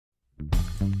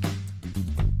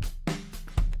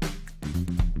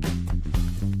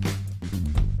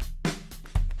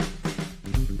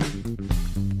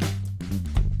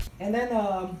And then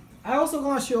I also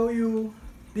gonna show you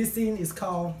this thing is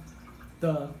called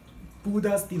the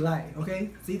Buddha's Delight. Okay,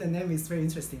 see the name is very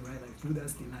interesting, right? Like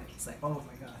Buddha's Delight. It's like, oh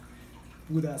my god,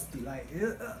 Buddha's Delight.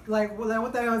 Like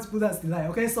what the hell is Buddha's Delight?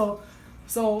 Okay, so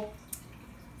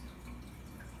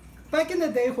back in the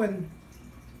day when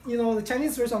the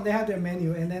Chinese restaurant, they have their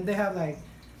menu, and then they have like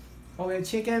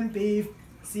chicken, beef,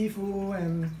 seafood,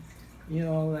 and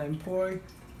like pork,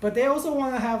 but they also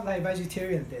want to have like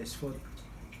vegetarian dish for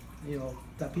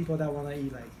the people that want to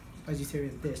eat like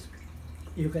vegetarian dish.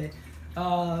 Okay,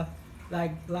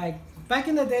 like back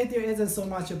in the day, there isn't so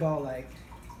much about like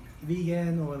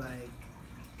vegan or like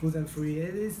gluten free.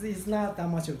 It's not that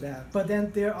much of that. But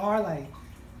then there are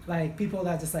like people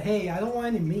that just like, hey, I don't want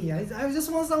any meat. I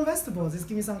just want some vegetables. Just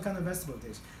give me some kind of vegetable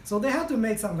dish. So they have to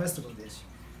make some vegetable dish.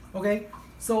 Okay,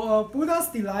 so Buddha's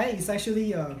Delight is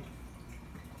actually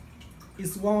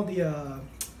is one of the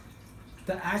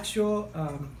actual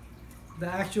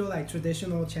like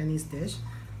traditional Chinese dish,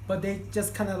 but they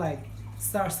just kind of like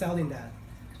start selling that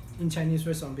in Chinese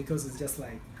restaurant because it's just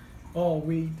like, oh,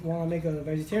 we want to make a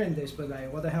vegetarian dish, but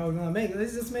like, what the hell are we gonna make?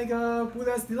 Let's just make a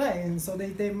Buddha's Delight, and so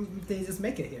they just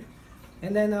make it here.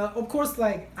 And then of course,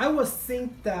 like, I would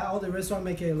think that all the restaurants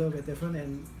make it a little bit different,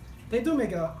 and they do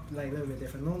make it like a little bit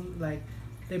different. No, like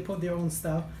they put their own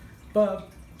stuff, but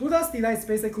Buddha's Delight is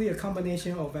basically a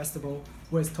combination of vegetable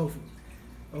with tofu.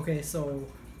 Okay, so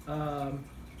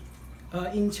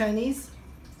in Chinese,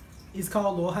 it's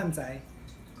called Luo Han Zai.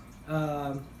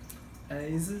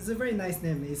 It's a very nice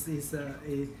name.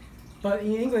 But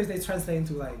in English they translate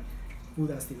into like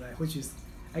Buddha's Delight, which is,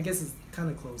 I guess, is kind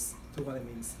of close to what it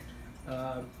means.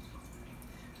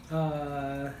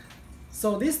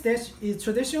 So this dish is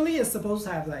traditionally supposed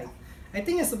to have like, I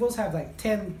think it's supposed to have like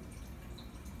 10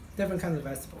 different kinds of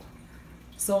vegetables.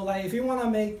 So like if you want to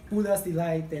make Buddha's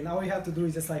Delight, then all you have to do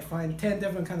is just like find 10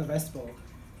 different kinds of vegetables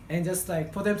and just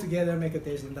like put them together, make a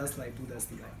dish, and that's like Buddha's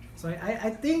Delight. So I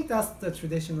think that's the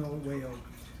traditional way of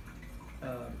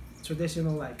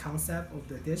traditional like concept of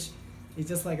the dish. It's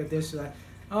just like a dish like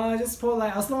just put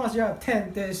like, as long as you have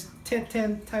 10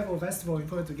 type of vegetable and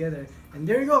put it together, and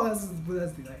there you go, that's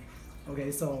Buddha's Delight.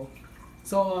 Okay, so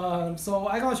I'm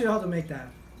gonna show you how to make that.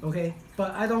 Okay,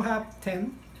 but I don't have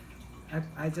 10.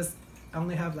 I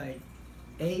only have like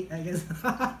 8, I guess.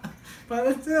 But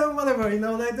it's, whatever,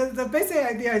 like the basic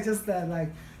idea is just that like,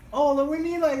 oh, look, we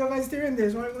need like a vegetarian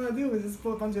dish. What I'm gonna do is just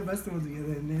put a bunch of vegetables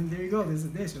together, and then there you go, there's a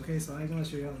dish. Okay, so I'm gonna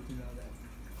show you how to do all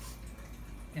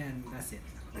that. And that's it.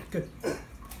 Good.